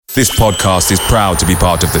This podcast is proud to be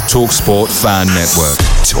part of the TalkSport Fan Network.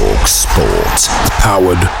 TalkSport.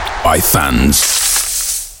 Powered by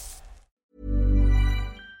fans.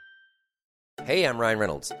 Hey, I'm Ryan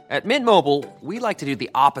Reynolds. At Mint Mobile, we like to do the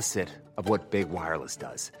opposite of what Big Wireless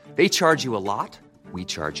does. They charge you a lot, we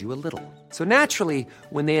charge you a little. So naturally,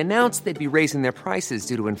 when they announced they'd be raising their prices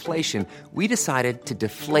due to inflation, we decided to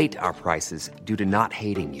deflate our prices due to not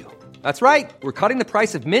hating you. That's right. We're cutting the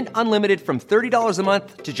price of Mint Unlimited from $30 a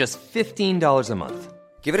month to just $15 a month.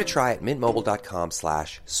 Give it a try at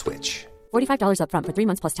mintmobile.com/switch. $45 up front for 3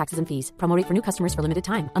 months plus taxes and fees. Promo rate for new customers for limited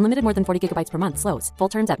time. Unlimited more than 40 gigabytes per month. Slows full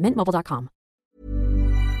terms at mintmobile.com.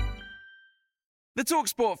 The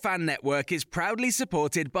TalkSport Fan Network is proudly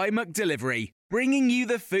supported by McDelivery, bringing you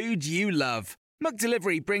the food you love.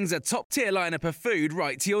 McDelivery brings a top-tier lineup of food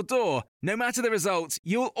right to your door. No matter the result,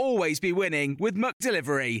 you'll always be winning with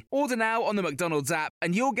McDelivery. Order now on the McDonald's app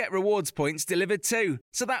and you'll get rewards points delivered too.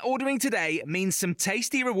 So that ordering today means some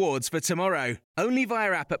tasty rewards for tomorrow. Only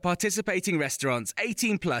via app at participating restaurants.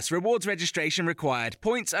 18 plus. Rewards registration required.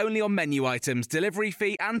 Points only on menu items. Delivery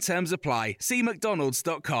fee and terms apply. See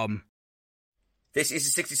mcdonalds.com. This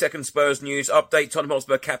is the 60-second Spurs news update. Tottenham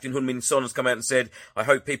Hotspur captain Heung-Min has come out and said, I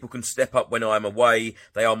hope people can step up when I am away.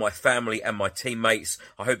 They are my family and my teammates.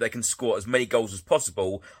 I hope they can score as many goals as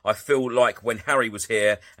possible. I feel like when Harry was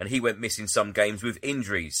here and he went missing some games with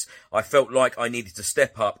injuries, I felt like I needed to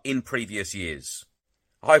step up in previous years.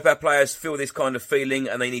 I hope our players feel this kind of feeling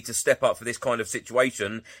and they need to step up for this kind of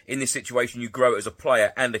situation. In this situation, you grow as a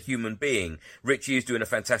player and a human being. Richie is doing a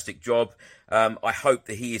fantastic job. I hope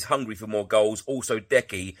that he is hungry for more goals. Also,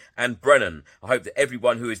 Decky and Brennan. I hope that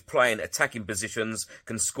everyone who is playing attacking positions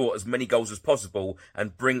can score as many goals as possible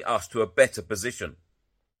and bring us to a better position.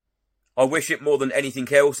 I wish it more than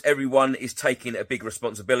anything else. Everyone is taking a big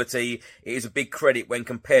responsibility. It is a big credit when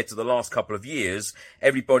compared to the last couple of years.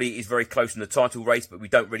 Everybody is very close in the title race, but we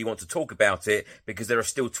don't really want to talk about it because there are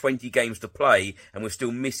still 20 games to play and we're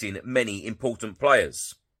still missing many important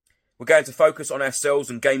players. We're going to focus on ourselves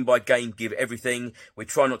and game by game give everything. We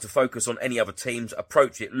try not to focus on any other teams,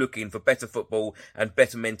 approach it looking for better football and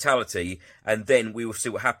better mentality, and then we will see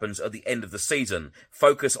what happens at the end of the season.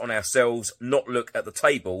 Focus on ourselves, not look at the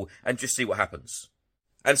table, and just see what happens.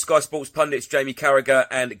 And Sky Sports pundits Jamie Carragher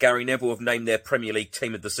and Gary Neville have named their Premier League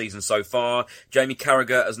team of the season so far. Jamie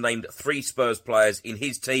Carragher has named 3 Spurs players in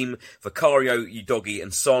his team, Vicario, Udogie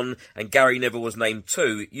and Son, and Gary Neville has named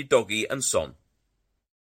 2, Udogie and Son.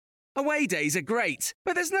 Away days are great,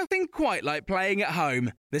 but there's nothing quite like playing at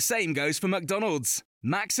home. The same goes for McDonald's.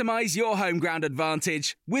 Maximise your home ground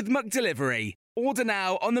advantage with McDelivery. Order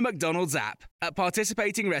now on the McDonald's app. At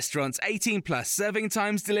participating restaurants, 18 plus, serving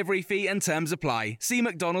times, delivery fee and terms apply. See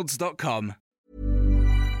mcdonalds.com.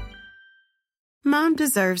 Mom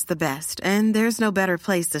deserves the best, and there's no better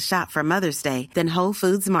place to shop for Mother's Day than Whole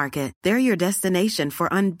Foods Market. They're your destination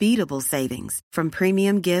for unbeatable savings, from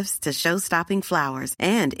premium gifts to show-stopping flowers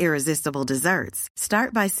and irresistible desserts.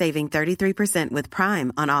 Start by saving 33% with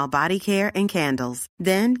Prime on all body care and candles.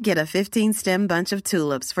 Then get a 15-stem bunch of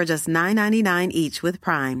tulips for just $9.99 each with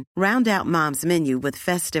Prime. Round out Mom's menu with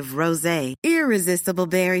festive rosé, irresistible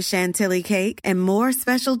berry chantilly cake, and more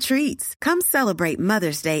special treats. Come celebrate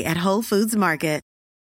Mother's Day at Whole Foods Market.